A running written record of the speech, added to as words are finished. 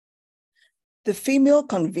The female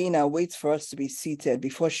convener waits for us to be seated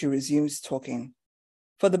before she resumes talking.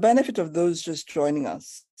 For the benefit of those just joining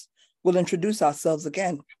us, we'll introduce ourselves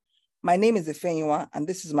again. My name is Ifenywa, and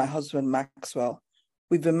this is my husband, Maxwell.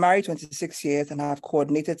 We've been married 26 years and have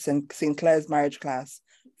coordinated St. Clair's marriage class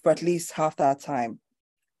for at least half that time.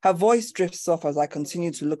 Her voice drifts off as I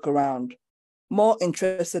continue to look around, more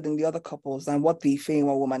interested in the other couples than what the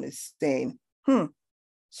Ifenywa woman is saying.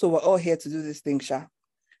 So we're all here to do this thing, Sha.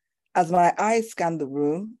 As my eyes scan the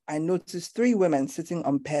room, I notice three women sitting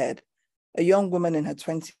unpaired: a young woman in her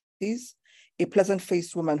 20s, a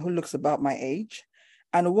pleasant-faced woman who looks about my age,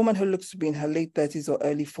 and a woman who looks to be in her late 30s or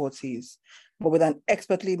early 40s, but with an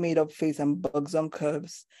expertly made-up face and buxom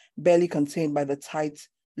curves, barely contained by the tight,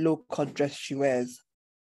 low-cut dress she wears.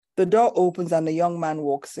 The door opens and a young man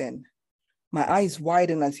walks in. My eyes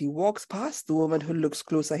widen as he walks past the woman who looks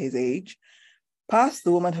closer his age, past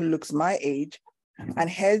the woman who looks my age,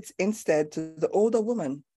 and heads instead to the older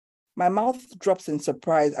woman. My mouth drops in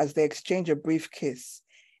surprise as they exchange a brief kiss,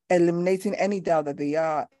 eliminating any doubt that they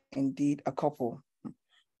are indeed a couple.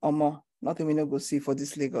 Omo, nothing we no go see for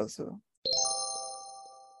this Lagos. So.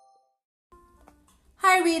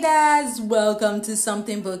 Hi readers, welcome to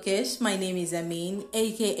Something Bookish. My name is Amin,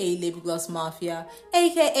 aka Lip Gloss Mafia,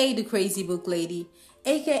 aka the Crazy Book Lady,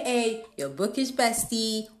 aka your bookish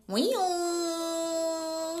bestie.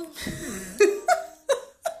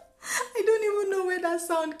 I don't even know where that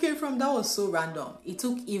sound came from. That was so random. It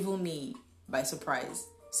took even me by surprise.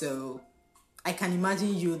 So I can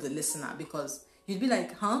imagine you, the listener, because you'd be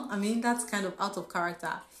like, huh? I mean, that's kind of out of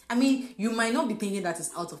character. I mean, you might not be thinking that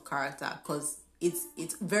it's out of character because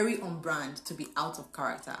it's very on brand to be out of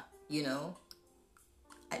character, you know?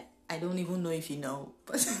 I don't even know if you know,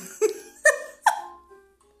 but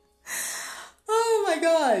oh my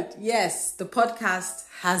God. Yes, the podcast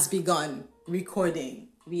has begun recording.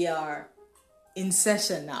 We are in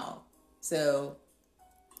session now. So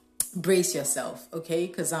brace yourself, okay?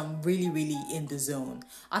 Because I'm really, really in the zone.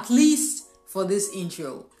 At least for this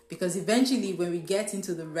intro. Because eventually when we get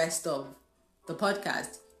into the rest of the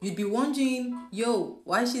podcast, you'd be wondering, yo,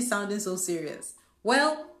 why is she sounding so serious?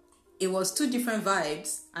 Well, it was two different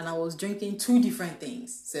vibes and I was drinking two different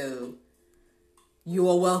things. So you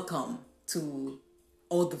are welcome to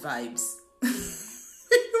all the vibes.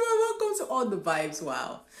 You are welcome to all the vibes.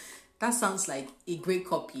 Wow. That sounds like a great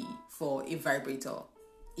copy for a vibrator.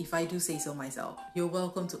 If I do say so myself, you're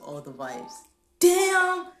welcome to all the vibes.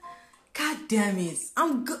 Damn! God damn it.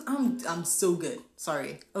 I'm good. I'm so good.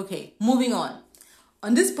 Sorry. Okay, moving on.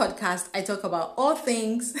 On this podcast, I talk about all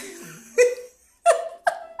things.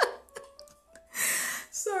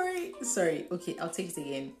 Sorry. Okay, I'll take it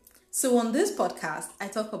again. So on this podcast, I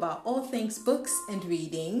talk about all things books and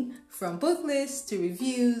reading, from book lists to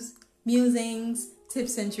reviews, musings,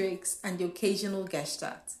 tips and tricks, and the occasional guest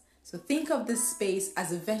chat. So think of this space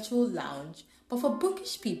as a virtual lounge, but for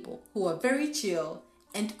bookish people who are very chill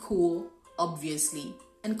and cool, obviously,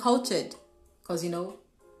 and cultured. Because,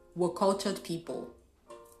 we're cultured people.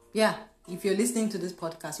 Yeah, if you're listening to this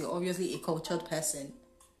podcast, you're obviously a cultured person.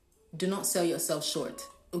 Do not sell yourself short,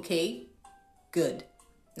 okay? Good.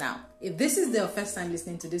 Now, if this is your first time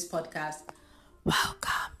listening to this podcast,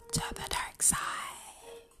 welcome to the dark side.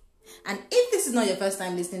 And if this is not your first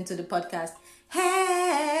time listening to the podcast, hey,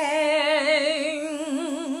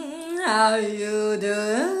 how you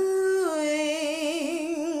doing?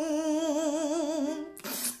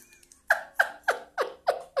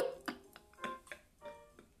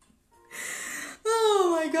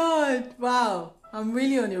 Oh my God, wow. I'm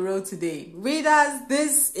really on the road today. Readers,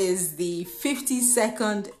 this is the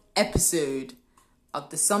 52nd episode of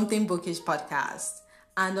the Something Bookish podcast.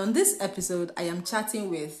 And on this episode, I am chatting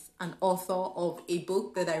with an author of a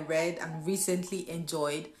book that I read and recently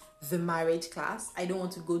enjoyed, The Marriage Class. I don't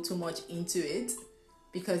want to go too much into it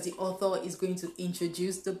because the author is going to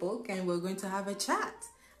introduce the book and we're going to have a chat.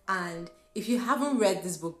 And if you haven't read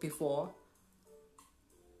this book before,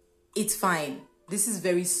 it's fine. This is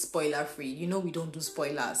very spoiler free. We don't do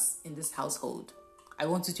spoilers in this household. I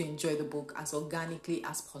want you to enjoy the book as organically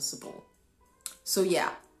as possible. So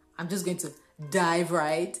yeah, I'm just going to dive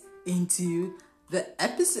right into the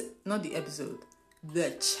episode, not the episode,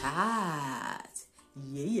 the chat.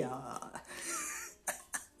 Yeah.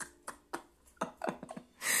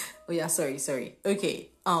 Oh yeah, sorry. Okay.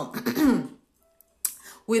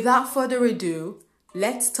 Without further ado,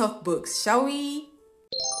 let's talk books, shall we?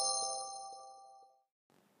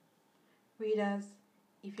 Readers,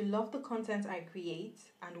 if you love the content I create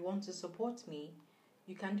and want to support me,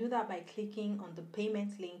 you can do that by clicking on the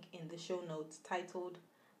payment link in the show notes titled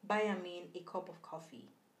Buy Amin a Cup of Coffee.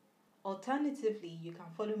 Alternatively, you can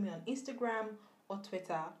follow me on Instagram or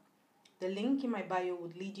Twitter. The link in my bio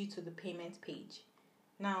would lead you to the payment page.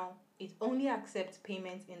 Now, it only accepts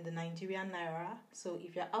payments in the Nigerian naira, so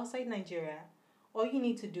if you're outside Nigeria, all you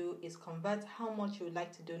need to do is convert how much you would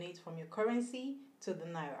like to donate from your currency to the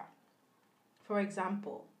naira. For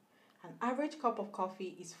example, an average cup of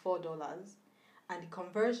coffee is $4 and the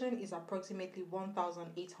conversion is approximately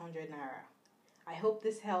 1,800 naira. I hope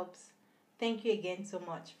this helps. Thank you again so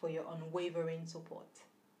much for your unwavering support.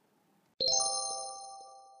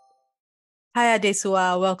 Hi,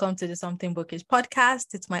 Adesuwa. Welcome to the Something Bookish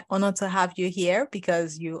podcast. It's my honor to have you here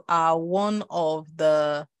because you are one of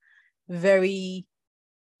the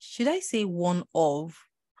should I say one of?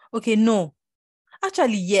 Okay, no.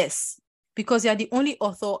 Actually, yes, because you're the only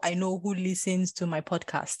author I know who listens to my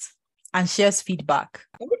podcast and shares feedback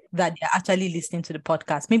that they're actually listening to the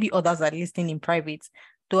podcast. Maybe others are listening in private,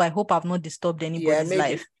 though I hope I've not disturbed anybody's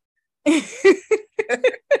life.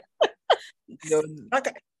 No,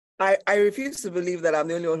 I refuse to believe that I'm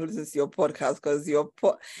the only one who listens to your podcast, because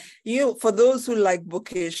for those who like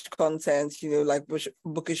bookish content, like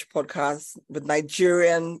bookish podcasts with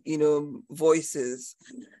Nigerian, voices,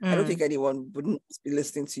 I don't think anyone wouldn't be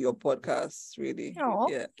listening to your podcast, really. Oh,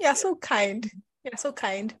 yeah, so kind. You're so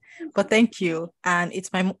kind. But thank you. And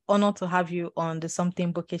it's my honor to have you on the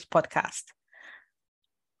Something Bookish podcast.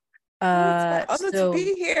 It's my honor to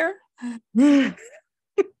be here.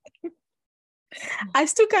 I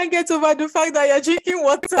still can't get over the fact that you're drinking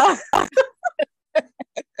water.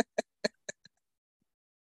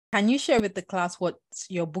 Can you share with the class what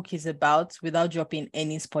your book is about without dropping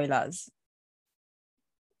any spoilers?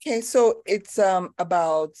 Okay, so it's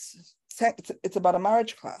about a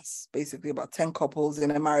marriage class, basically about 10 couples in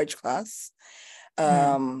a marriage class.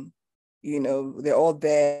 They're all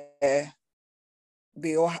there.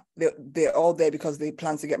 They're all there because they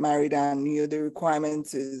plan to get married, and the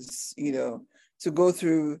requirement is to go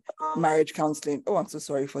through marriage counseling. Oh, I'm so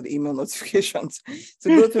sorry for the email notifications. To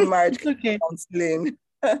go through marriage counseling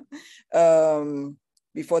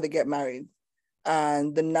before they get married.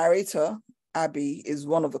 And the narrator, Abby, is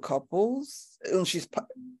one of the couples. She's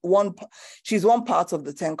one part of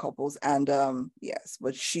the 10 couples, and yes,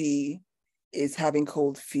 but she is having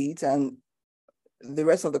cold feet, and the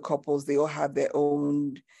rest of the couples, they all have their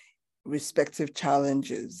own respective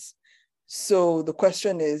challenges. So the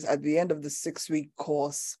question is, at the end of the 6-week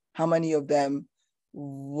course, how many of them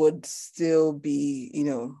would still be,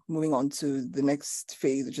 moving on to the next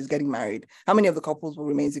phase, which is getting married? How many of the couples will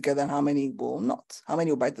remain together and how many will not? How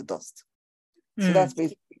many will bite the dust? So that's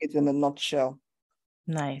basically it in a nutshell.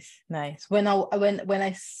 Nice. When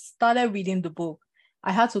I started reading the book,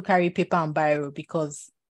 I had to carry paper and biro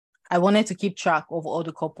because I wanted to keep track of all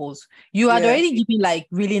the couples. You had already given like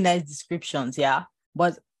really nice descriptions, yeah?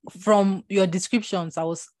 But from your descriptions, I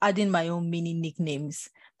was adding my own mini nicknames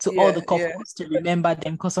to all the couples to remember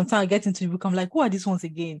them. Because sometimes I get into the book, I'm like, who are these ones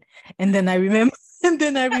again? And then I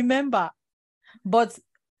remember. But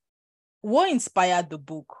what inspired the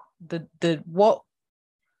book?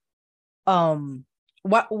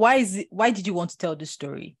 Why did you want to tell this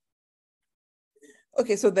story?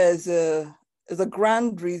 Okay, so there's a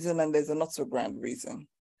grand reason and there's a not so grand reason.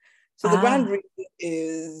 So the grand reason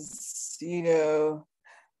is,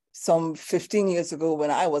 some 15 years ago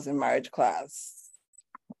when I was in marriage class,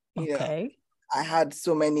 I had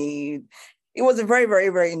so many, it was a very, very,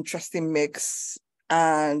 very interesting mix.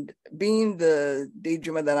 And being the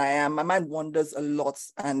daydreamer that I am, my mind wanders a lot,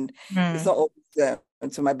 and it's not always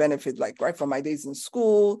to my benefit, like right from my days in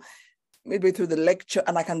school, midway through the lecture,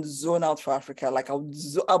 and I can zone out for Africa. Like I'll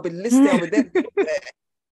be listening, I'll be there.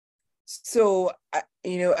 So,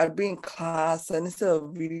 I'd be in class, and instead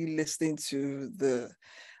of really listening to the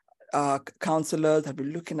counselors, I'd be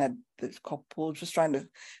looking at the couple, just trying to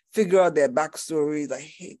figure out their backstories. Like,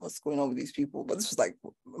 hey, what's going on with these people? But this was like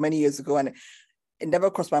many years ago, and it never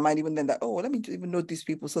crossed my mind even then that, let me even know these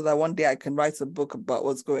people so that one day I can write a book about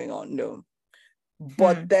what's going on. No.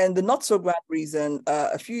 But then the not so grand reason,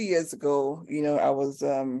 a few years ago, I was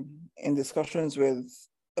in discussions with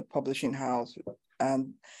a publishing house,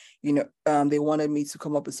 and, they wanted me to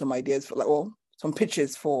come up with some ideas for some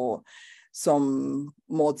pitches for some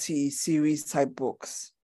multi-series type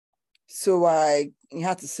books. So I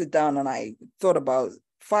had to sit down and I thought about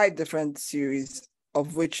 5 different series,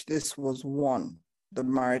 of which this was one, the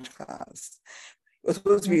marriage class. It was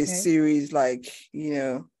supposed to be a series,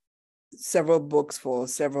 several books for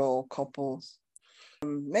several couples.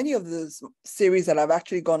 Many of the series that I've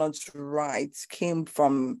actually gone on to write came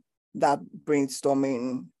from that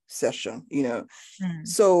brainstorming session,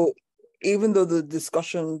 So even though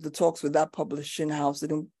the talks with that publishing house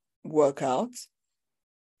didn't work out.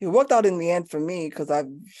 It worked out in the end for me because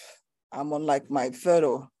I'm on like my third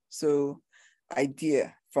or so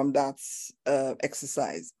idea from that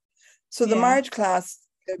exercise. So the Yeah. marriage class,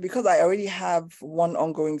 because I already have one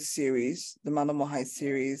ongoing series, the Manomo High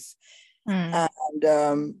series, Mm.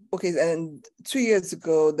 and okay, and 2 years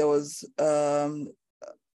ago there was a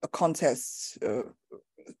contest. There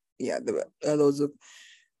was a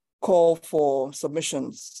call for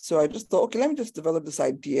submissions. So I just thought, okay, let me just develop this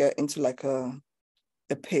idea into like a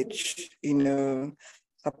pitch.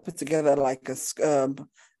 I put together like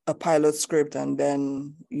a pilot script and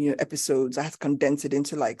then episodes. I had to condense it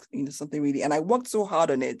into like something really, and I worked so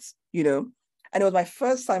hard on it. And it was my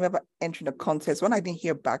first time ever entering a contest. When I didn't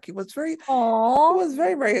hear back, it was very, Oh.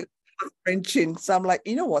 very wrenching. So I'm like,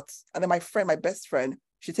 you know what? And then my best friend,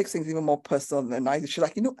 she takes things even more personal than I do. She's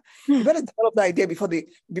like, you better develop the idea before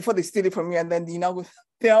they steal it from you, and then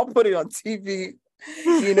they'll put it on TV,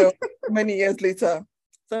 many years later.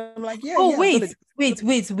 So I'm like, Oh, yeah, I'm gonna.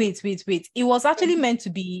 wait. It was actually meant to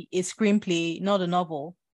be a screenplay, not a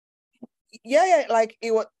novel. Yeah, like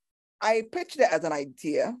it was. I pitched it as an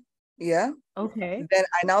idea. Yeah. Okay. Then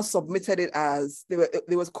I now submitted it as there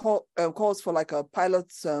was calls for like a pilot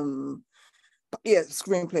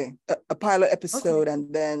screenplay, a pilot Okay. episode,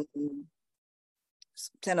 and then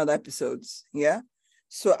 10 other episodes. Yeah.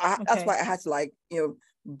 So that's Okay. why I had to like,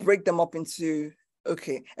 break them up into,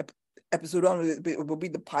 okay, episode one will be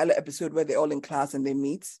the pilot episode where they're all in class and they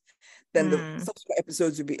meet. Then the Mm. subsequent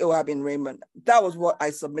episodes will be Oab and Raymond. That was what I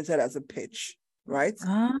submitted as a pitch, right?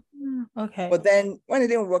 Ah, okay. But then when it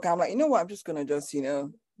didn't work, I'm like, you know what? I'm just gonna just,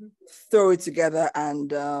 throw it together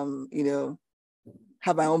and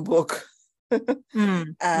have my own book.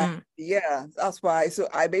 Mm. And Mm. yeah, that's why. So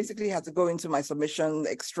I basically had to go into my submission,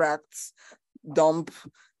 extract, dump,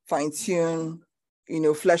 fine tune,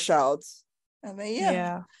 flesh out, and then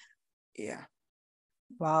Yeah. yeah,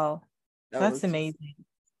 Wow. that That's was amazing.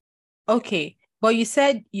 yeah, Okay. But you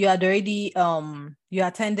said you had already you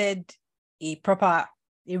attended a proper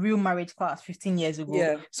a real marriage class 15 years ago.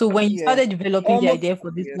 yeah, So when you yeah, started developing the almost idea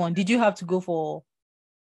for this yeah. one, did you have to go for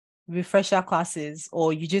refresher classes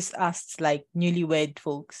or you just asked like newlywed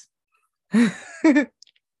folks? To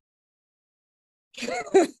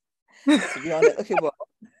be honest, okay, well,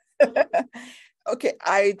 okay,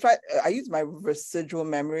 I used my residual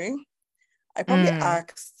memory. I probably Mm,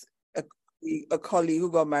 asked a colleague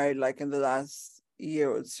who got married like in the last year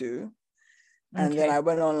or two. And then okay. I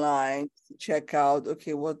went online to check out,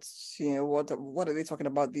 okay, what are they talking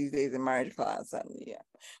about these days in marriage class? And yeah.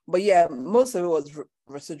 But yeah, most of it was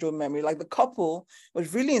residual memory. Like the couple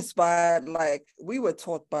was really inspired. Like we were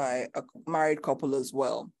taught by a married couple as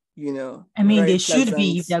well, I mean, very they should be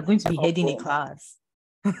pleasant if they're going to be heading a couple. class.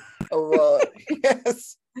 Oh, well,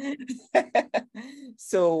 yes.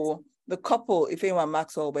 So the couple, Ife and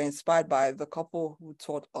Maxwell, were inspired by the couple who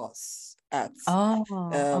taught us at Oh,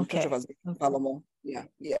 Church of okay. Us Okay. Palomar. Yeah,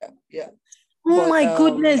 yeah, yeah. Oh But my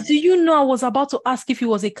goodness. Do you know I was about to ask if it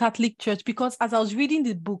was a Catholic church because as I was reading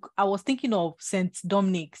the book, I was thinking of St.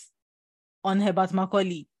 Dominic's on Herbert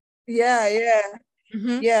Macaulay. yeah,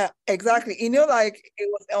 Mm-hmm. yeah, exactly. Like it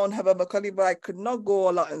was on Herbert Macaulay, but I could not go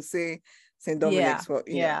all out and say St. Yeah, Dominic's for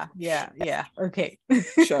yeah. Okay.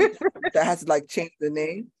 action. That has to like change the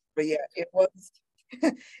name. But yeah, it was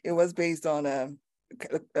it was based on a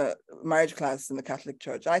marriage class in the Catholic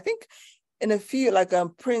Church. I think in a few like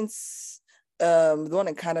Prince, the one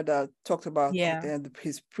in Canada talked about Yeah.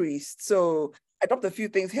 his priest. So I dropped a few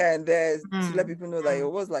things here and there to let Mm, people know that it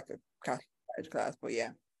mm. was like a Catholic marriage class. But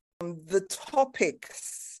yeah, the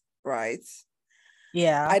topics, right?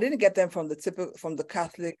 Yeah. I didn't get them from the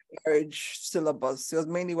Catholic marriage syllabus. It was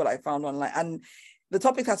mainly what I found online, and the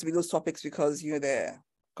topics has to be those topics because they're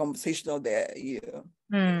conversational.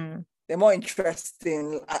 Mm, They're more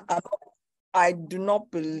interesting. I do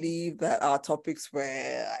not believe that our topics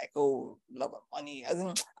were like, oh, love and money.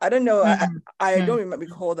 I don't know. mm, I don't mm. remember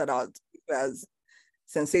recall that our as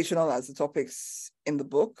sensational as the topics in the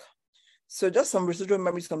book. So just some residual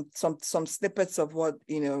memories, some snippets of what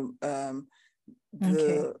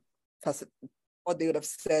Okay. the what they would have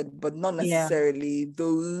said, but not Yeah. necessarily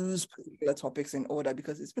those particular topics in order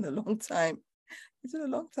because it's been a long time. It's been a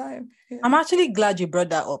long time. Yeah. I'm actually glad you brought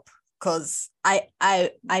that up because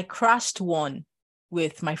I crashed one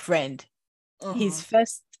with my friend. Uh-huh.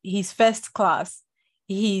 His first class.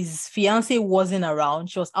 His fiance wasn't around.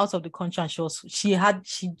 She was out of the country and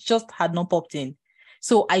she just had not popped in.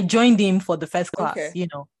 So I joined him for the first class, Okay.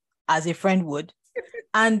 as a friend would.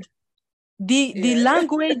 And the Yeah.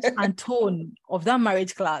 language and tone of that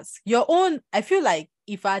marriage class, your own, I feel like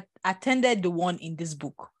if I attended the one in this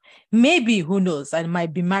book, Maybe, who knows, I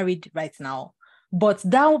might be married right now. But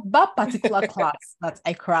that particular class that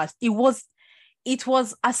I crashed, it was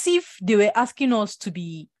as if they were asking us to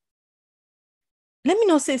be, let me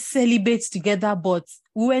not say celibate together, but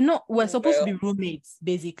we're supposed to be roommates,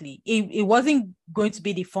 basically. It wasn't going to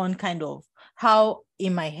be the fun kind of how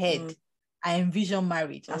in my head I envision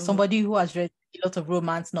marriage as somebody who has read a lot of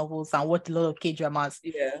romance novels and watched a lot of K-dramas.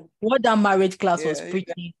 Yeah. What that marriage class was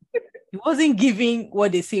preaching, it wasn't giving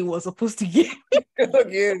what they say it was supposed to give.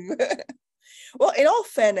 Well, in all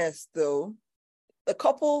fairness, though, the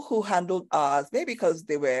couple who handled ours, maybe because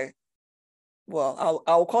they were, well,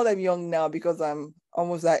 I'll call them young now because I'm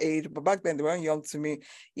almost that age, but back then they weren't young to me.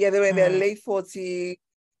 Yeah, they were in their late 40s,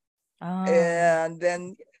 and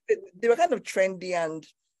then they were kind of trendy, and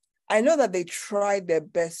I know that they tried their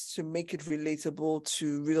best to make it relatable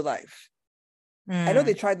to real life. I know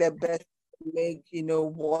they tried their best to make,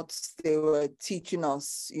 what they were teaching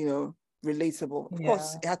us, relatable. Of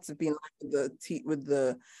course, it had to be in line with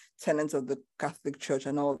the tenets of the Catholic Church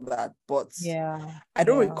and all that. But I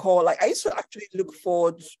don't recall, I used to actually look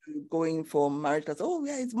forward to going for marriage class. Oh,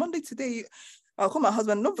 yeah, it's Monday today. I'll call my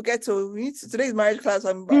husband. Don't forget today's marriage class.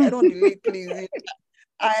 I don't want to be late, please.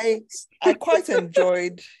 I quite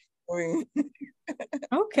enjoyed going.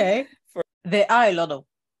 Okay. There are a lot of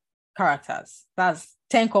characters. That's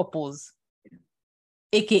 10 couples,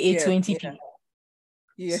 aka 20 people.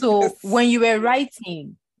 Yes. So when you were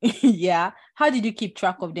writing, how did you keep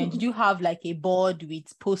track of them? Did you have like a board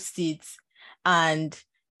with post-its? And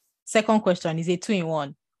second question is a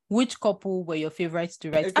 2-in-1. Which couple were your favorites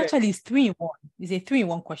to write? Okay. Actually, it's 3-in-1. It's a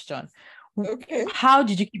 3-in-1 question. Okay. How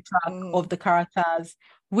did you keep track of the characters?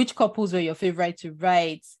 Which couples were your favorite to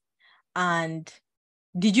write? And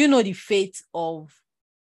did you know the fate of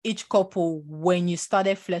each couple when you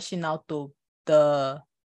started fleshing out the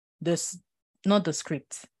not the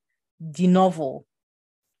script, the novel?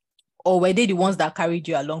 Or were they the ones that carried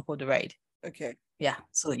you along for the ride? Okay. Yeah.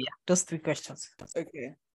 So those 3 questions.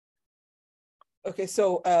 Okay.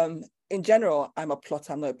 So in general, I'm a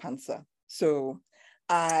plotter, I'm not a pantser. So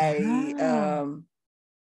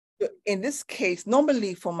in this case,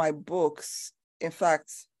 normally for my books, in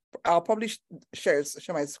fact, I'll probably share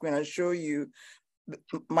my screen and show you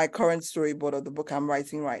my current storyboard of the book I'm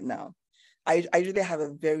writing right now. I usually have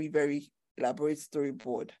a very, very elaborate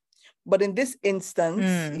storyboard. But in this instance,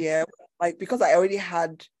 because I already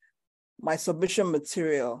had my submission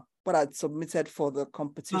material, what I'd submitted for the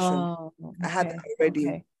competition, I had that already.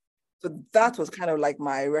 Okay. So that was kind of like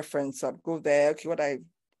my reference. I'd go there, okay, what I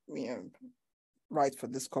write for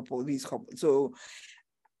this couple, these couples. So,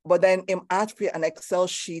 but then I had to create an Excel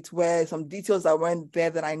sheet where some details that weren't there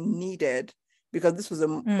that I needed, because this was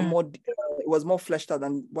it was more fleshed out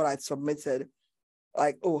than what I'd submitted.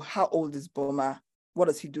 Like, oh, how old is Boma? What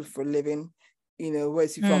does he do for a living? Where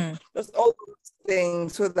is he from? Just all those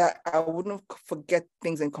things so that I wouldn't forget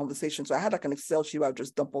things in conversation. So I had like an Excel sheet where I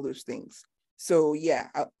just dump all those things. So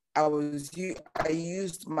I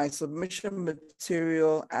used my submission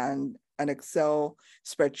material and an Excel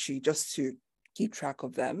spreadsheet just to keep track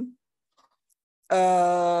of them.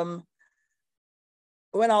 When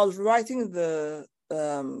I was writing the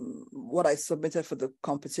what I submitted for the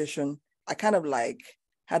competition, I kind of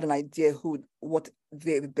had an idea what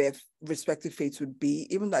their respective fates would be,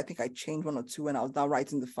 even though I think I changed 1 or 2 when I was now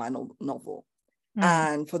writing the final novel.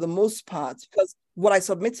 And for the most part, because what I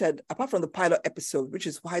submitted, apart from the pilot episode, which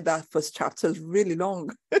is why that first chapter is really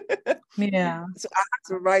long. Yeah. So I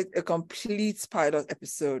had to write a complete pilot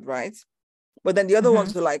episode, right? But then the other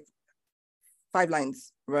ones were 5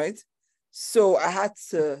 lines, right? So I had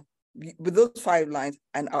to, with those 5 lines,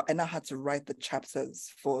 and I had to write the chapters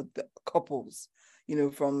for the couples,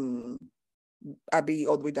 from Abby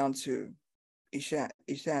all the way down to Isha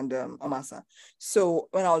and Amasa. So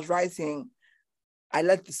when I was writing, I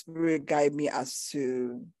let the spirit guide me as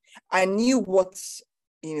to, I knew what,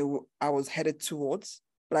 I was headed towards,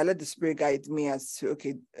 but I let the spirit guide me as to,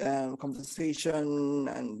 conversation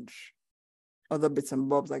and other bits and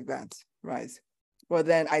bobs like that, right? But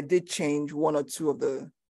then I did change 1 or 2 of the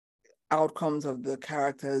outcomes of the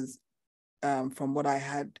characters from what I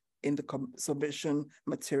had in the submission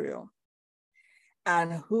material.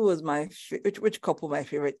 And who was which couple my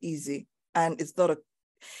favorite? Easy. And it's not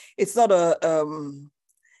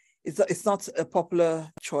a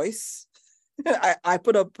popular choice. I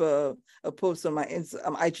put up a post on my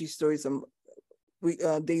IG story some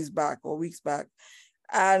days back or weeks back,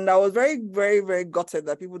 and I was very, very, very gutted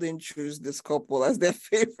that people didn't choose this couple as their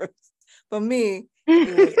favorites. For me,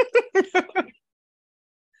 it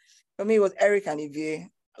was Eric and Ivy.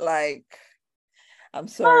 I'm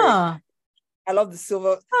sorry. I love the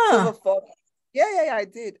silver fox. Yeah, I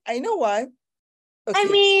did. I know why. Okay. I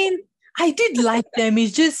mean, I did like them.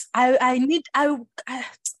 It's just anything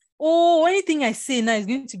I say now is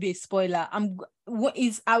going to be a spoiler.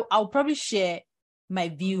 I'll probably share my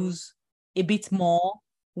views a bit more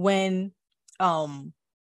when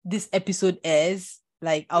this episode airs.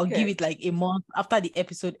 Like I'll give it like a month after the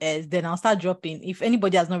episode airs, then I'll start dropping. If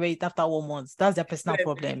anybody has not read it after 1 month, that's their personal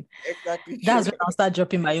problem. Exactly. That's when I'll start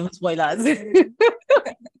dropping my own spoilers.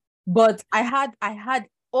 But I had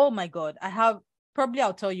oh my god, I'll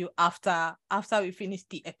tell you after we finish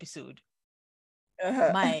the episode.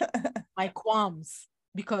 My qualms,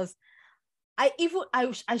 because I'd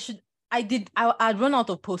run out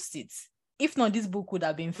of post-its. If not, this book would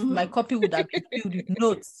have been my copy would have been filled with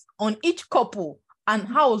notes on each couple and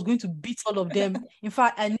how I was going to beat all of them. In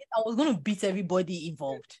fact, I was going to beat everybody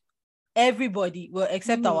involved. Everybody, well,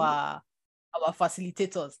 except our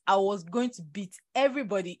facilitators. I was going to beat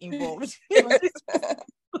everybody involved.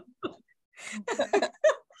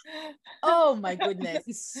 Oh my goodness,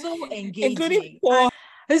 it's so engaging.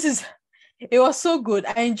 It was so good.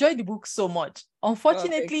 I enjoyed the book so much.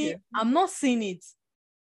 Unfortunately, I'm not seeing it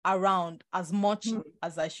around as much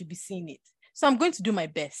as I should be seeing it. So I'm going to do my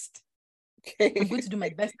best. I'm going to do my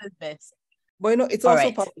best. But it's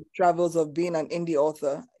also part of the travels of being an indie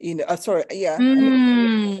author.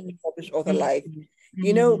 Published author life.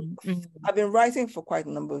 I've been writing for quite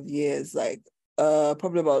a number of years, like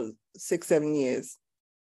probably about 6-7 years.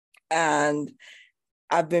 And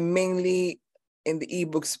I've been mainly in the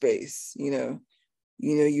ebook space, you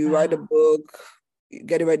write a book, you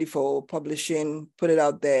get it ready for publishing, put it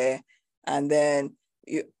out there, and then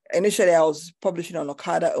initially I was publishing on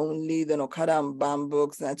Okada only, then Okada and BAM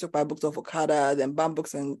Books, and I took my books off Okada, then BAM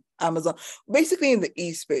Books and Amazon, basically in the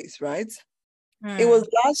e-space, right? It was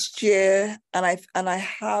last year, and I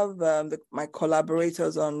have my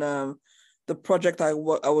collaborators on the project I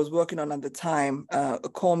was working on at the time, a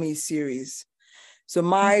Call Me series. So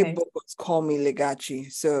my book was Call Me Legacy.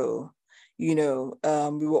 So, we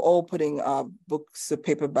were all putting our books to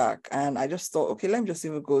paperback, and I just thought, okay, let me just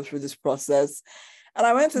even go through this process. And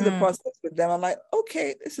I went through the process with them. I'm like,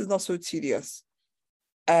 okay, this is not so tedious.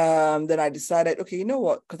 Then I decided, okay, you know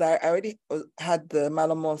what? Because I already had the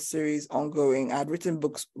Malamore series ongoing. I had written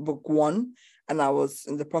book 1, and I was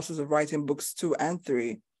in the process of writing books 2 and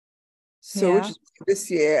 3. So which this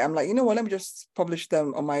year, I'm like, you know what? Let me just publish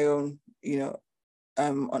them on my own,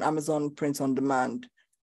 on Amazon Print on Demand,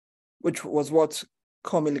 which was what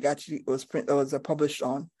Call Me Legacy was published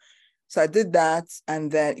on. So I did that, and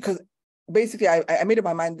then because basically I made up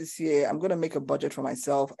my mind this year, I'm going to make a budget for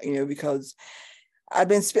myself, because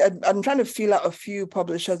I'm trying to feel out a few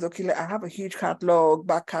publishers. Okay, like I have a huge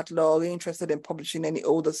back catalog, interested in publishing any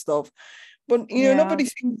older stuff, but nobody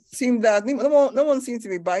seemed that no one seems to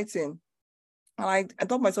be biting. And I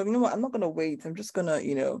thought to myself, you know what, I'm not going to wait. I'm just going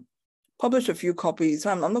to publish a few copies.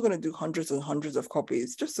 I'm not going to do hundreds and hundreds of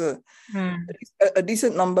copies. Just a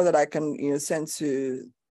decent number that I can send to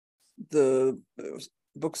the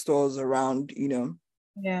bookstores around. And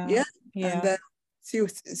then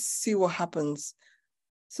see what happens.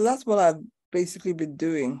 So that's what I've basically been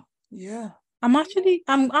doing. Yeah. I'm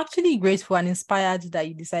actually grateful and inspired that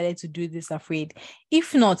you decided to do this, Afraid.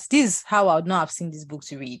 If not, this is how I would not have seen this book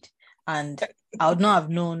to read. And I would not have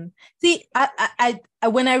known. See, I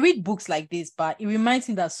when I read books like this, but it reminds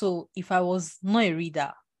me that, so if I was not a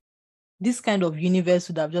reader, this kind of universe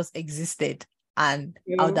would have just existed and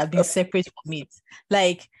I would have been separate from it.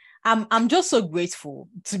 Like, I'm just so grateful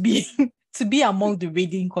to be among the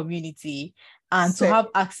reading community and to have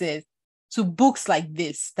access to books like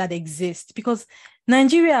this that exist, because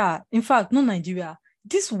Nigeria, in fact, not Nigeria,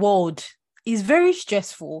 this world is very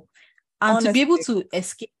stressful, and honestly, to be able to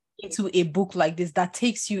escape into a book like this that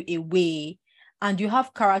takes you away, and you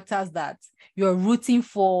have characters that you're rooting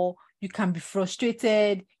for, you can be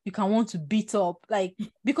frustrated, you can want to beat up, like,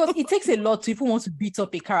 because it takes a lot to even want to beat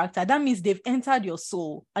up a character. That means they've entered your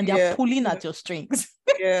soul and they're pulling at your strings.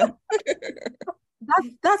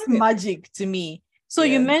 That's magic to me. So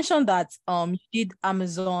you mentioned that you did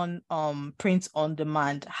Amazon print on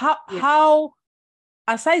demand. How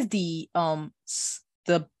aside the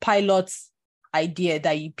pilot idea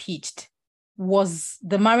that you pitched, was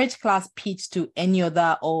the marriage class pitched to any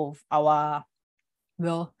other of our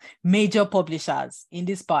major publishers in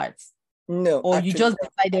this part? No. Or you just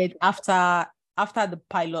decided after the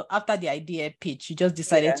pilot, after the idea pitch, you just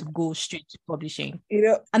decided to go straight to publishing?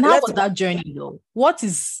 And how was that journey though?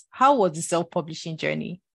 How was the self-publishing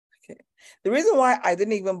journey? Okay. The reason why I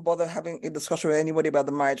didn't even bother having a discussion with anybody about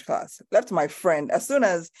the marriage class, left to my friend. As soon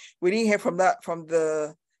as we didn't hear from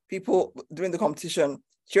the people during the competition.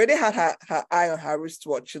 She already had her eye on her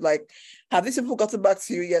wristwatch. She's like, have these people gotten back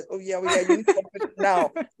to you yet? Oh, yeah, well, yeah, you need to competition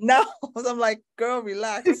now. Now, I'm like, girl,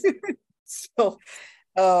 relax. So,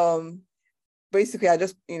 basically, I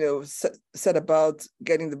just, set about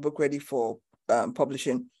getting the book ready for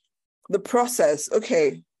publishing. The process,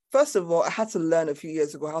 okay. First of all, I had to learn a few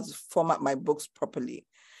years ago how to format my books properly.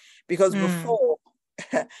 Because before,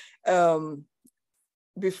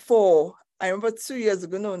 I remember 2 years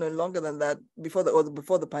ago, no longer than that, before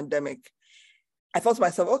the pandemic, I thought to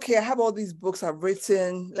myself, okay, I have all these books I've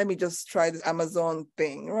written. Let me just try this Amazon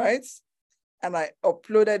thing, right? And I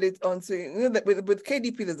uploaded it onto, with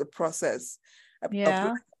KDP, there's a process. I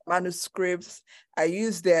uploaded manuscripts. I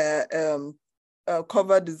used their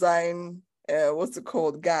cover design, what's it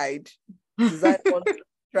called, guide, design one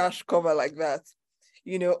trash cover like that.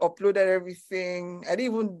 Uploaded everything. I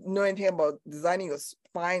didn't even know anything about designing a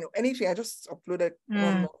spine or anything. I just uploaded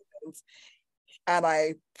one nonsense. And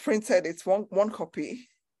I printed it, one copy.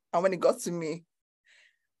 And when it got to me,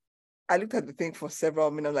 I looked at the thing for several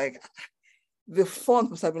minutes, like, the font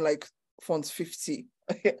must have been like font 50.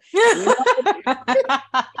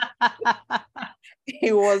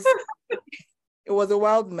 It was a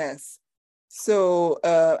wild mess. So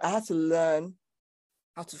I had to learn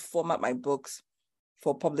how to format my books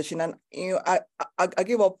for publishing. And I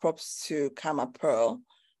give all props to Kama Pearl.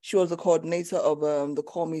 She was the coordinator of the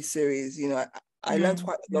Call Me series. I learned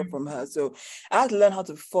quite a lot from her. So I had to learn how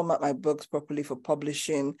to format my books properly for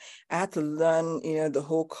publishing. I had to learn, the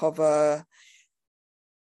whole cover,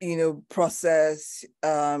 process.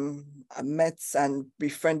 I met and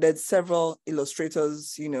befriended several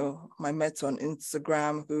illustrators, I met on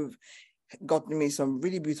Instagram, who've gotten me some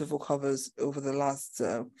really beautiful covers over the last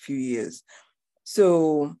few years.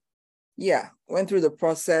 So yeah, went through the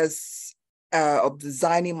process of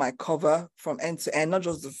designing my cover from end to end, not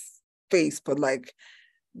just the face, but like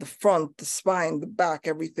the front, the spine, the back,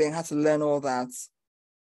 everything. Had to learn all that,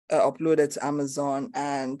 uploaded to Amazon.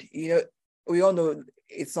 And, we all know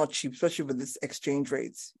it's not cheap, especially with this exchange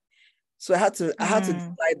rates. So I had to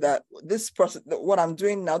decide that this process, what I'm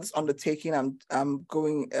doing now, this undertaking I'm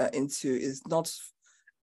going into is not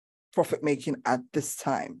profit making at this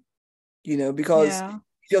time, because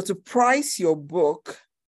you have to price your book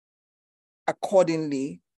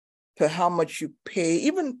accordingly to how much you pay,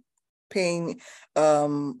 even paying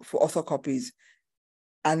for author copies,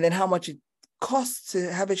 and then how much it costs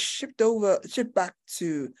to have it shipped back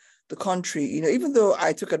to the country. Even though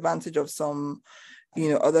I took advantage of some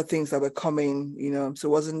other things that were coming,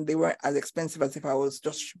 so they weren't as expensive as if I was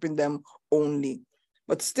just shipping them only.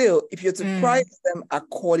 But still, if you're to price them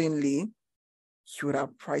accordingly, you would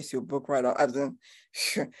have priced your book right out. As in,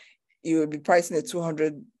 you would be pricing a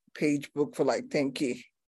 200-page book for like 10K. Do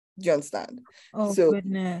you understand? Oh, so,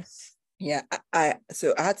 goodness. Yeah, I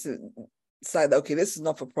had to decide that, okay, this is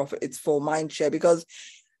not for profit, it's for mindshare, because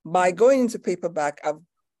by going into paperback, I've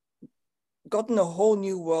gotten a whole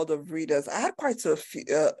new world of readers. I had quite a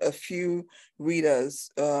few readers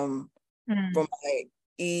from my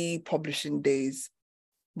e-publishing days,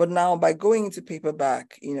 but now by going into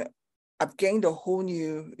paperback, I've gained a whole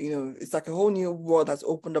new, it's like a whole new world that's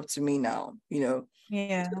opened up to me now. So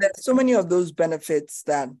there's so many of those benefits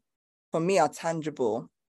that for me are tangible.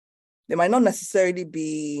 They might not necessarily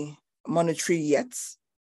be monetary yet,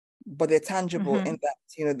 but they're tangible in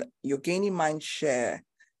that, you're gaining mind share.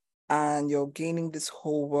 And you're gaining this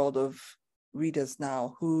whole world of readers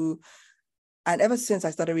now and ever since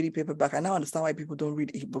I started reading paperback, I now understand why people don't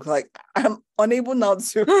read ebooks. Like, I'm unable now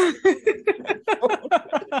to.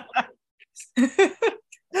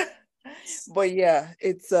 But yeah,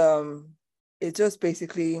 it's just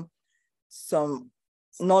basically some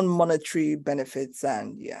non-monetary benefits,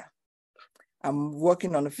 and yeah, I'm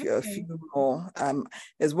working on a few more.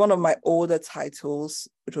 There's one of my older titles,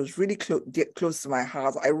 which was really close to my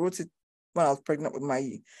heart. I wrote it when I was pregnant with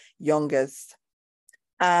my youngest.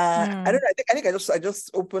 I don't know. I think I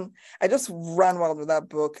just ran wild with that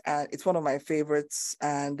book, and it's one of my favorites.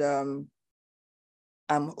 And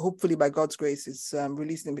hopefully, by God's grace, it's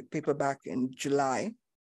releasing the paperback in July.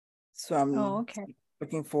 So I'm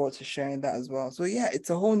looking forward to sharing that as well. So yeah,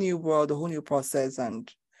 it's a whole new world, a whole new process,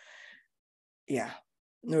 and yeah,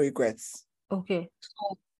 no regrets. Okay.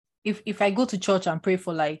 So if I go to church and pray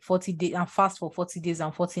for like 40 days and fast for 40 days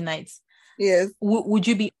and 40 nights, yes, would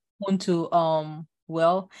you be open to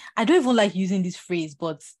well, I don't even like using this phrase,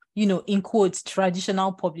 but in quotes,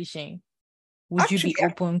 traditional publishing? Would you be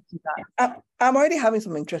open to that? I'm already having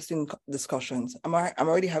some interesting discussions. I'm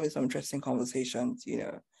already having some interesting conversations,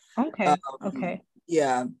 Okay. Okay.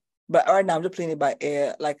 Yeah. But right now I'm just playing it by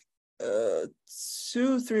ear. Like,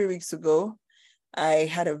 2-3 weeks ago, I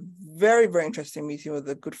had a very, very interesting meeting with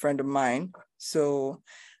a good friend of mine. So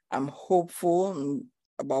I'm hopeful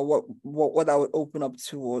about what I would open up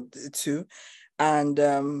to. And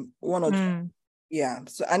one of yeah.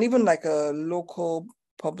 So, and even like a local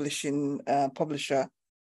publisher, a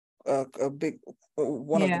big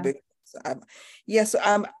one of the big. So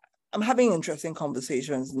I'm having interesting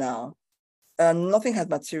conversations now. Nothing has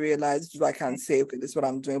materialized, so I can say, okay, this is what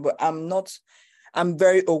I'm doing, but I'm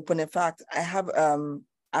very open. In fact, I'm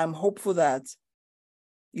hopeful that,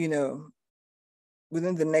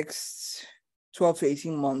 within the next 12 to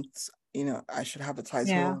 18 months, I should have a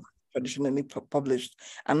title traditionally published.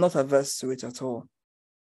 I'm not averse to it at all.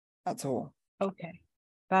 At all. Okay.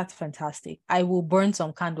 That's fantastic. I will burn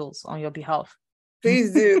some candles on your behalf.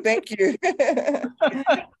 Please do. Thank you.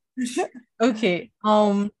 Okay.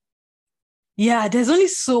 Yeah, there's only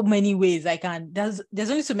so many ways there's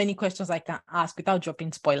only so many questions I can ask without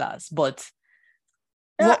dropping spoilers. But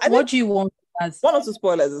what do you want as one or two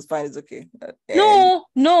spoilers is fine, it's okay. No,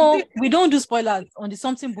 we don't do spoilers on the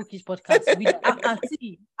Something Bookish podcast.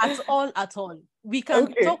 See, at all. We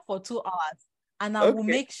can talk for 2 hours and I will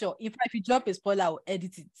make sure if you drop a spoiler, I will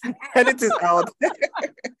edit it. Edit it out.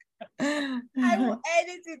 I will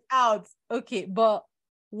edit it out. Okay, but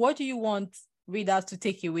what do you want readers to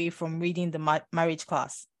take away from reading the marriage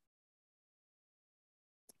class?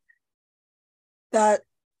 That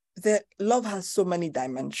love has so many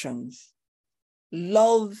dimensions.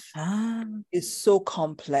 Love is so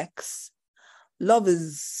complex. Love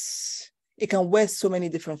it can wear so many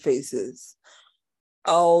different faces.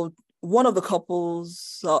 One of the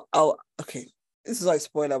couples, okay, this is not a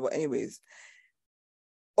spoiler, but anyways,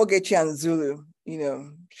 Ogechi and Zulu,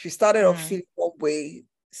 she started off feeling one way,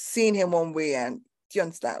 seeing him one way, and do you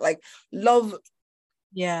understand? Like, love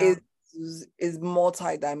is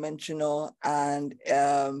multi-dimensional, and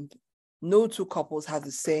no two couples have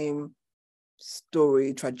the same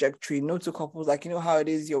story trajectory. No two couples, like, how it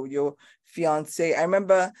is, your fiance. I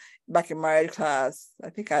remember back in marriage class, I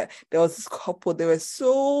think there was this couple. They were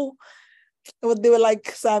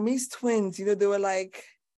like Siamese twins. They were like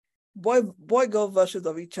boy girl versions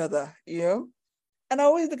of each other. And I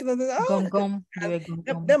always look at them.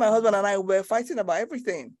 Then my husband and I were fighting about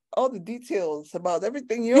everything, all the details about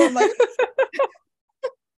everything. I'm like,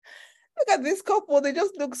 look at this couple. They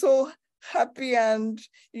just look so happy and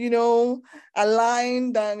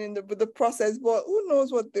aligned and with the process, but who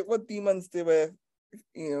knows what demons they were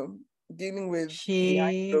dealing with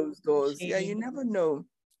behind those doors. You never know.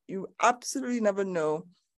 You absolutely never know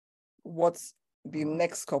what the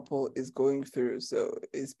next couple is going through, so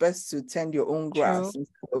it's best to tend your own grass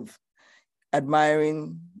instead of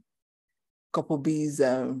admiring couple B's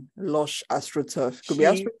lush astroturf. Could be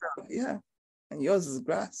astroturf, and yours is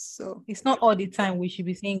grass. So it's not all the time we should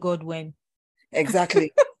be saying God when.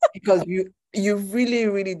 Exactly. Because you really,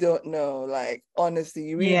 really don't know. Like, honestly,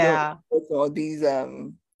 you really don't know all these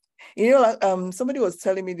somebody was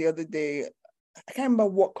telling me the other day, I can't remember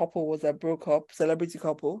what couple was that broke up, celebrity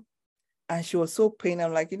couple, and she was so pained.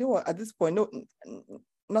 I'm like, you know what, at this point,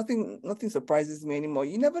 nothing surprises me anymore.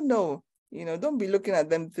 You never know. Don't be looking at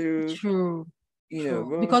them through True.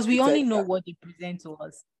 Because we only know what they present to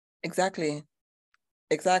us. Exactly.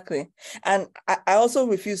 And I also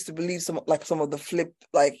refuse to believe some of the flip,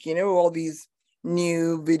 all these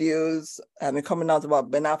new videos coming out about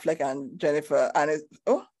Ben Affleck and Jennifer, and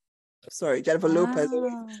Jennifer Lopez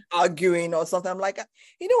arguing or something. I'm like, I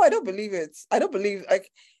don't believe it. I don't believe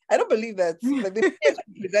that they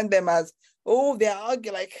present them as, they're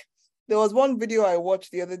arguing. Like, there was one video I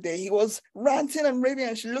watched the other day. He was ranting and raving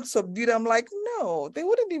and she looked subdued. I'm like, no, they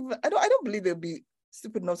wouldn't even, I don't believe they'll be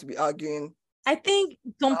stupid enough to be arguing. I think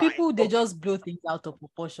some people, they just blow things out of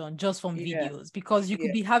proportion just from videos, because you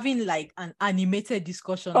could be having like an animated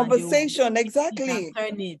discussion, conversation, exactly,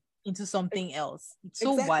 turn it into something else. It's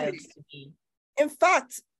so wild to me. In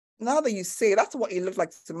fact, now that you say, that's what it looked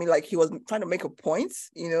like to me, like he was trying to make a point,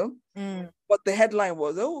 but the headline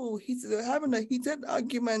was, he's having a heated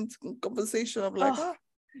argument conversation. I'm like,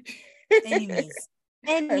 enemies.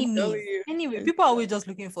 Anyway, people are always just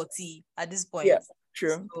looking for tea at this point.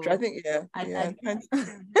 True. So I think I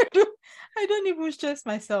don't even stress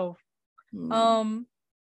myself.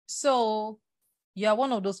 So you're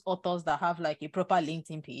one of those authors that have like a proper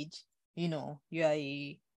LinkedIn page. You are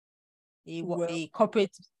a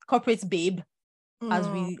corporate babe,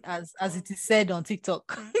 as it is said on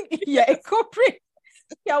TikTok. You're a corporate.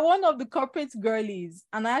 You're one of the corporate girlies,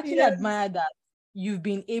 and I actually admire that you've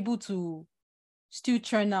been able to still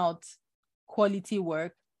churn out quality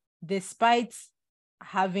work despite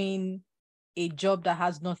having a job that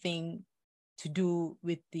has nothing to do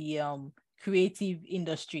with the creative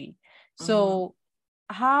industry. So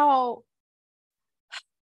how,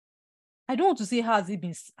 I don't want to say how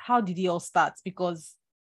did it all start, because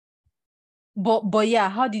but yeah,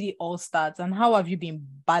 how did it all start and how have you been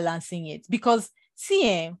balancing it? Because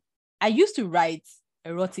see, I used to write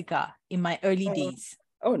erotica in my early days.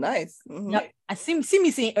 Oh, nice. Yeah, I see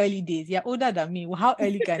me saying early days. You're older than me. Well, how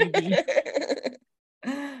early can it be?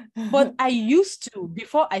 But I used to,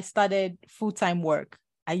 before I started full-time work,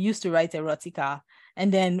 I used to write erotica.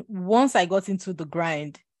 And then once I got into the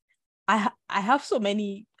grind, I have so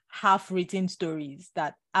many half-written stories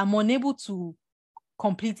that I'm unable to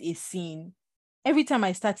complete a scene. Every time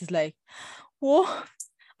I start, it's like, oh,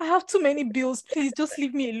 I have too many bills. Please just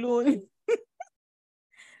leave me alone.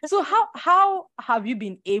 So how have you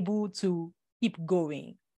been able to keep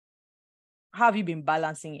going? How have you been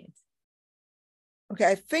balancing it? Okay,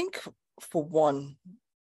 I think for one,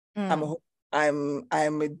 I'm a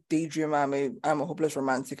daydreamer. I'm a hopeless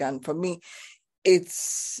romantic, and for me,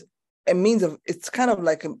 it's a means of, it's kind of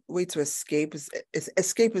like a way to escape. It's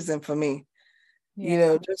escapism for me.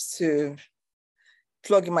 Yeah. Just to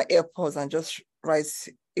plug in my AirPods and just write,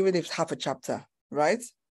 even if it's half a chapter, right?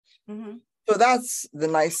 So that's a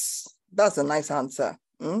nice answer.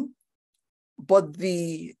 But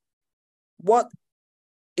what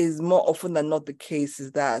is more often than not the case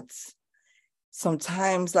is that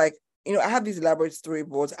sometimes, like, I have these elaborate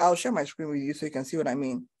storyboards. I'll share my screen with you so you can see what I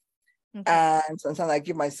mean. Okay. And sometimes I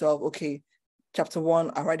give myself, okay, chapter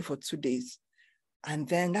 1, I write it for 2 days. And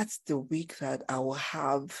then that's the week that I will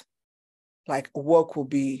have, like, work will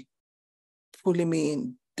be pulling me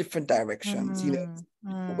in different directions,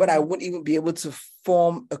 when I wouldn't even be able to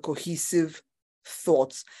form a cohesive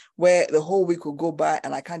thought, where the whole week will go by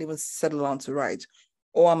and I can't even settle down to write.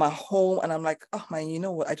 Or I'm at home and I'm like, oh man, you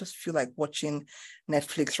know what? I just feel like watching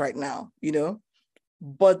Netflix right now,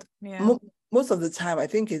 But most of the time, I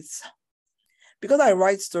think it's because I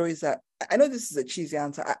write stories that, I know this is a cheesy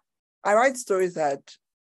answer. I write stories that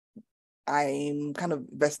I'm kind of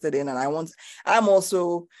vested in, and I'm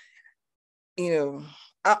also,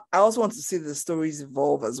 I also want to see the stories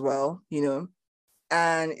evolve as well,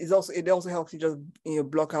 and it also helps you just,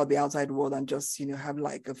 block out the outside world and just, have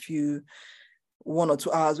like a few 1 or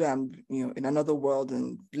 2 hours where I'm, in another world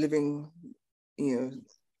and living,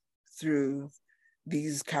 through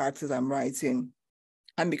these characters I'm writing.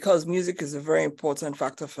 And because music is a very important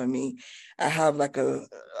factor for me, I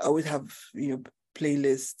always have,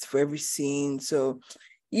 playlists for every scene. So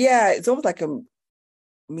yeah, it's almost like a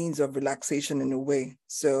means of relaxation in a way.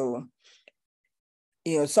 So,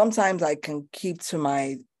 sometimes I can keep to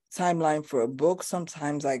my timeline for a book.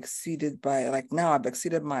 Sometimes I exceeded by, like, now I've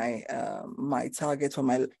exceeded my my target for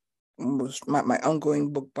my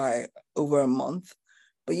ongoing book by over a month.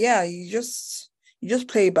 But yeah, you just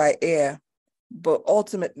play by ear. But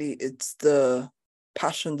ultimately, it's the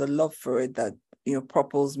passion, the love for it that,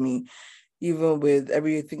 propels me, even with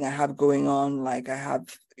everything I have going on. Like, I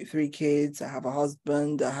have 3 kids, I have a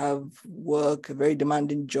husband, I have work, a very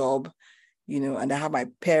demanding job, and I have my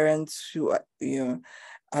parents who,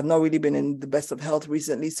 have not really been in the best of health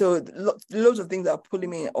recently. So loads of things are pulling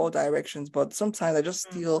me in all directions. But sometimes I just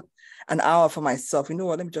steal an hour for myself. You know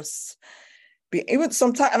what? Let me just be, even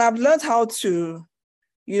sometimes, and I've learned how to,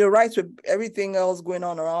 write with everything else going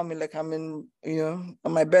on around me. Like, I'm in,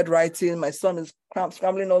 on my bed writing. My son is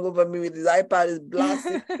scrambling all over me with his iPad, is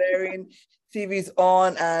blasting, blaring, TV's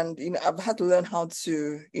on. And, I've had to learn how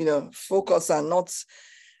to, focus and not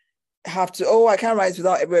have to, I can't write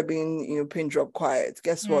without ever being, pin drop quiet.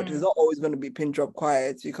 Guess what? It's not always going to be pin drop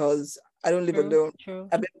quiet because I don't live alone. True.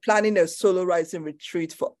 I've been planning a solo writing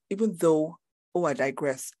retreat even though, I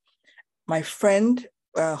digress. My friend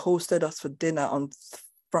hosted us for dinner on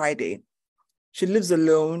Friday. She lives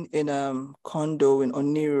alone in a condo in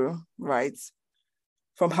Oniru, right?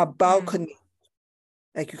 From her balcony,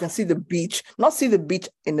 like, you can see the beach, not see the beach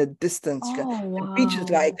in the distance. The beach is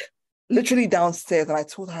like literally downstairs. And I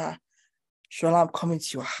told her, Shola, I'm coming to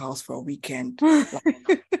your house for a weekend.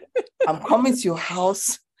 Like, I'm coming to your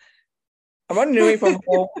house. I'm running away from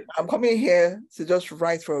home. I'm coming here to just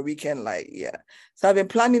write for a weekend. Like, yeah. So I've been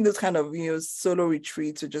planning this kind of, solo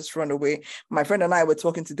retreat to just run away. My friend and I were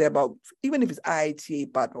talking today about, even if it's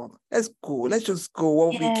IITA, bad one, let's go. Let's just go one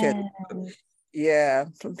weekend. Yeah.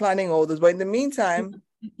 I'm planning all this. But in the meantime,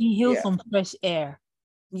 inhale some fresh air.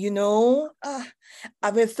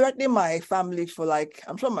 I've been threatening my family for, like,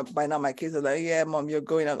 I'm sure by now my kids are like, yeah, mom, you're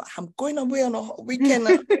going. I'm going away on a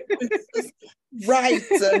weekend. Right.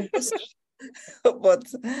 And just, but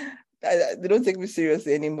they don't take me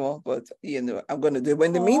seriously anymore. But, I'm going to do it. But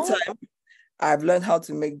in the meantime, I've learned how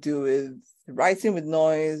to make do with writing with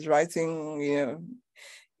noise, writing,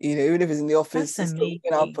 even if it's in the office, That's instead of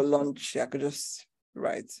going out amazing. for lunch, I could just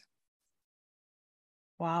write.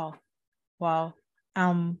 Wow. Wow.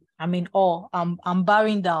 I'm in awe. I'm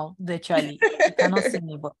bowing down virtually. You cannot see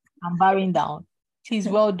me, but I'm bowing down. Please,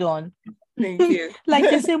 well done. Thank you. Like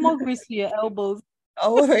they say, more grace to your elbows.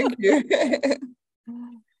 Oh, thank you.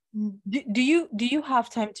 Do you have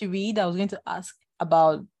time to read? I was going to ask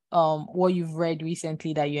about what you've read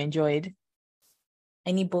recently that you enjoyed.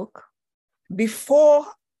 Any book? Before,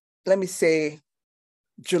 let me say,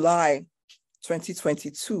 July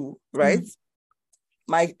 2022, right?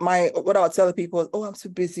 My what I would tell the people is, oh, I'm too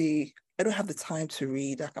busy. I don't have the time to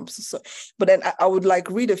read. Like, I'm so sorry. But then I would like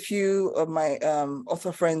read a few of my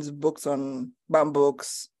author friends' books on BAM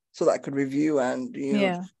books so that I could review and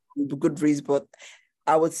good reads. But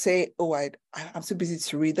I would say, oh, I'm too busy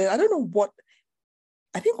to read. I don't know what.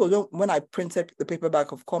 I think it was when I printed the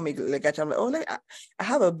paperback of Comic Legacy, I'm like, oh, I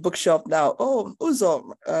have a bookshelf now. Oh,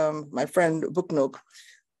 Uzo, my friend Book Nook.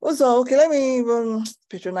 Uzo, okay, let me even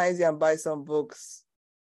patronize you and buy some books.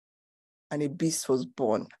 And a beast was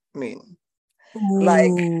born. I mean,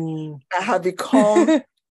 like I have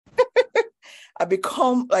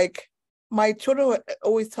become, like, my children would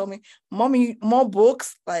always tell me, Mommy, more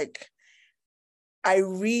books. Like, I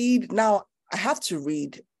read now. I have to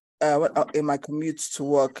read in my commute to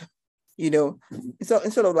work.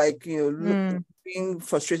 Instead of like being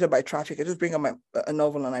frustrated by traffic, I just bring up a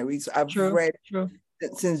novel and I read. So I've read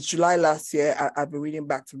since July last year. I've been reading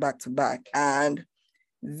back to back to back, and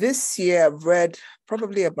this year I've read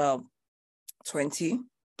probably about 20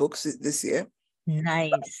 books this year.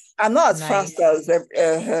 Nice. I'm not as fast as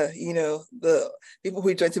the people who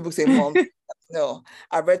read 20 books a month. No,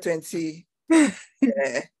 I've read 20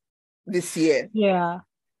 this year. Yeah.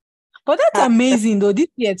 But that's amazing though. This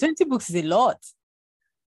year, 20 books is a lot.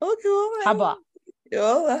 Okay, well, How about?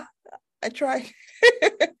 Well, I try.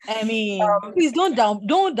 I mean, please don't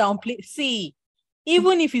downplay. See,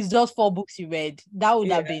 even if it's just 4 books you read, that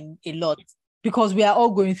would have been a lot because we are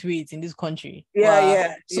all going through it in this country.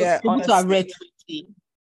 So people to have read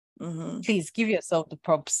 20. Please give yourself the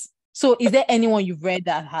props. So, is there anyone you've read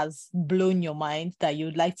that has blown your mind that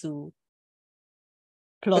you'd like to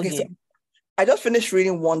plug in? So I just finished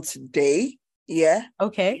reading one today. Yeah.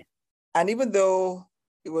 Okay. And even though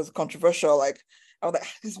it was controversial, like I was like,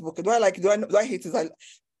 this book, do I like it? Do I hate it? I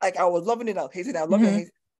was loving it, I was hating it, I love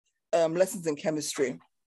it. Lessons in Chemistry.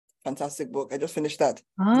 Fantastic book. I just finished that.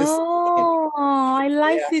 I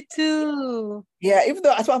liked it too. Yeah, even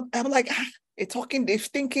though I'm like, a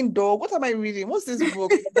thinking dog. What am I reading? What's this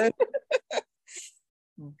book?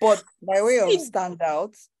 But my way of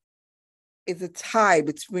standout is a tie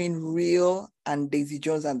between Real and Daisy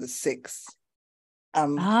Jones and the Six.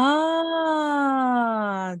 That's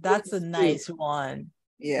a nice one.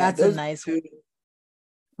 Yeah, that's a nice one.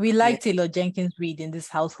 We like Taylor Jenkins Reid in this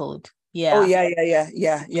household. Yeah. Oh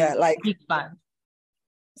yeah. Like big fan.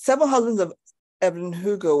 Seven Husbands of Evelyn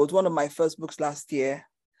Hugo was one of my first books last year.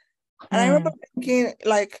 And I remember thinking,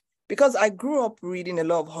 like, because I grew up reading a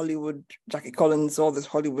lot of Hollywood, Jackie Collins, all this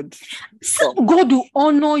Hollywood stuff. God will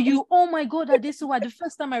honor you. Oh my God, Adesuwa. The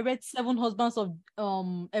first time I read Seven Husbands of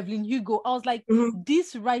Evelyn Hugo, I was like,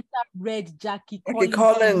 this writer read Jackie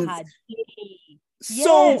Collins.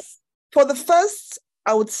 So for the first,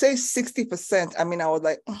 I would say 60%. I mean, I was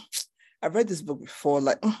like, I've read this book before.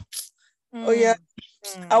 Like, oh yeah.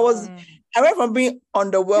 I went from being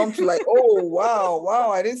underwhelmed to like, oh wow,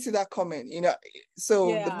 I didn't see that coming, So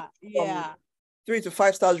the book 3 to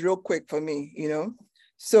 5 stars real quick for me,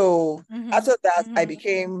 So after that, I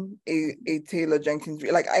became a Taylor Jenkins.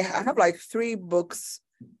 Like I have like 3 books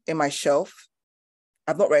in my shelf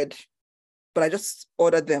I've not read, but I just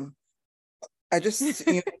ordered them. I just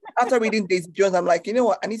after reading Daisy Jones, I'm like, you know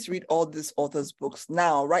what? I need to read all this author's books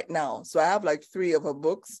right now. So I have like 3 of her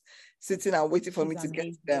books sitting and waiting for me to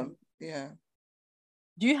get them. Yeah.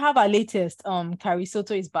 Do you have our latest? Carrie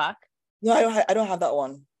Soto is back. No, I don't have that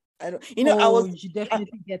one. I don't. You should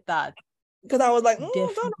definitely get that. Because I was like,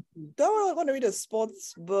 don't want to read a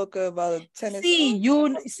sports book about tennis.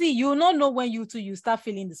 You not know when you start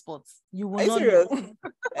feeling the sports. You will not know.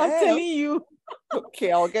 I'm telling you.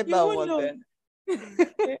 Okay, I'll get that one then.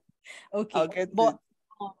 Okay, I'll get but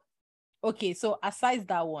okay. So aside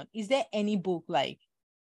that one, is there any book like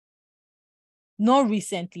not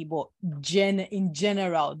recently, but in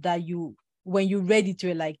general that when you read it,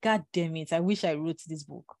 you're like, God damn it, I wish I wrote this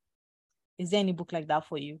book? Is there any book like that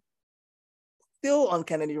for you? Still on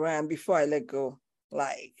Kennedy Ryan, Before I Let Go,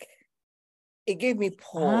 like it gave me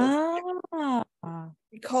pause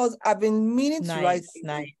because I've been meaning to write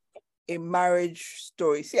a marriage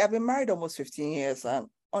story. See, I've been married almost 15 years, and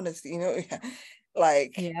honestly,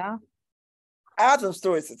 like Yeah. I have some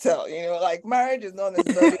stories to tell. Like marriage is not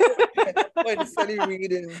necessarily what necessarily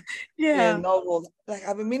reading Yeah. novels. Like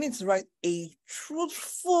I've been meaning to write a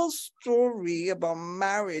truthful story about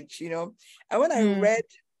marriage. And when I read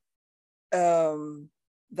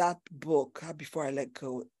that book before I let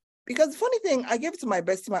go, because the funny thing, I gave it to my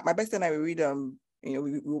bestie. My bestie and I read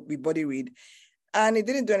we body read, and it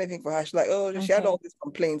didn't do anything for her. She's like, oh, she had all these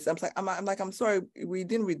complaints. I'm sorry, we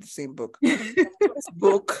didn't read the same book. This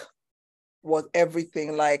book was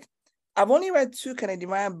everything. Like I've only read 2 Kennedy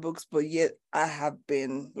Mayan books, but yet I have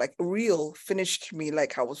been like Real finished me.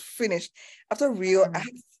 Like I was finished after Real. I had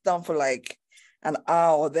to sit down for like an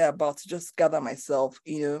hour or thereabout to just gather myself.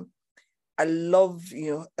 I love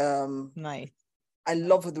Nice. I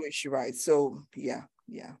love the way she writes. So yeah.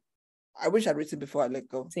 I wish I'd written before I let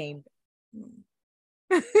go. Same. Mm.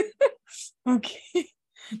 Okay.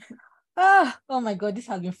 Oh my God, this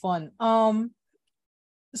has been fun.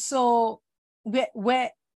 So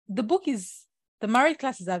where the book is, the married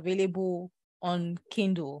class is available on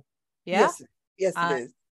Kindle. Yeah. Yes, it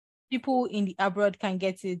is. People in the abroad can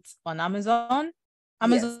get it on Amazon.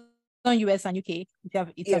 Yes. US and UK.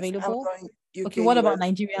 It's available. Amazon, UK, okay, what about US.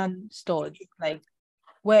 Nigerian stores? Like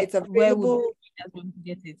where It's available. would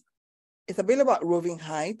get it? It's available at Roving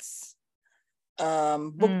Heights.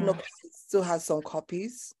 Book Nook still has some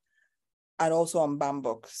copies, and also on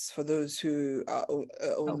Bambox for those who are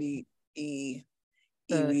only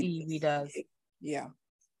e-readers. Yeah.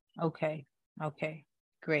 Okay.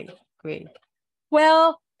 Great.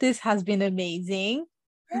 Well, this has been amazing.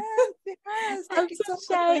 Yes. I'm so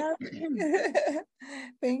shy.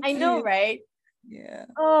 Thank I you. know, right? Yeah.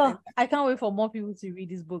 Oh, I can't wait for more people to read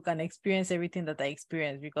this book and experience everything that I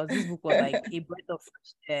experienced, because this book was like a breath of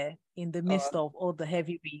fresh air in the midst of all the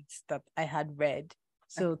heavy reads that I had read.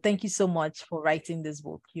 So thank you so much for writing this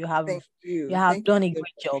book. You have Thank you. done a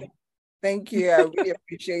great job. Thank you. I really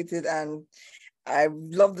appreciate it, and I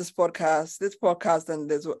love this podcast. And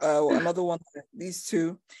there's another one. These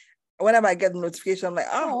two. Whenever I get the notification, I'm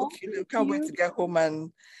like, okay, can't wait to get home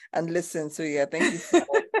and listen. So yeah, thank you for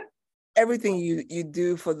everything you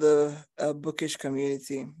do for the bookish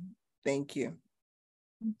community. Thank you.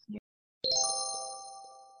 Thank you.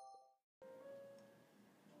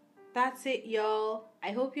 That's it, y'all.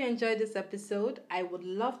 I hope you enjoyed this episode. I would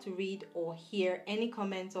love to read or hear any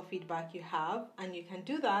comments or feedback you have, and you can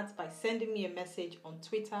do that by sending me a message on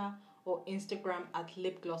Twitter or Instagram at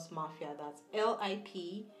lipglossmafia. That's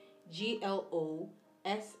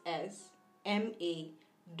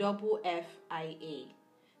LIPGLOSSMAFFIA.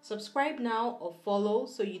 Subscribe now or follow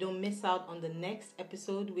so you don't miss out on the next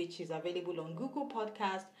episode, which is available on Google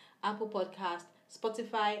Podcast, Apple Podcast,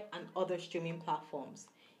 Spotify, and other streaming platforms.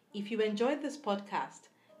 If you enjoyed this podcast,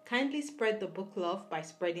 kindly spread the book love by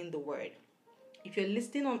spreading the word. If you're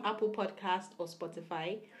listening on Apple Podcast or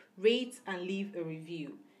Spotify, rate and leave a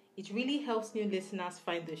review. It really helps new listeners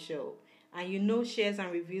find the show. And shares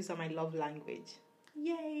and reviews are my love language.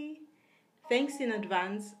 Yay! Thanks in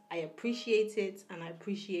advance. I appreciate it, and I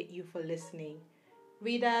appreciate you for listening.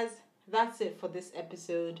 Readers, that's it for this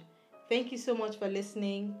episode. Thank you so much for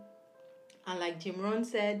listening. And like Jim Rohn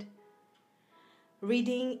said,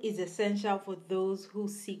 reading is essential for those who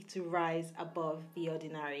seek to rise above the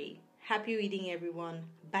ordinary. Happy reading, everyone.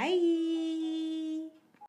 Bye!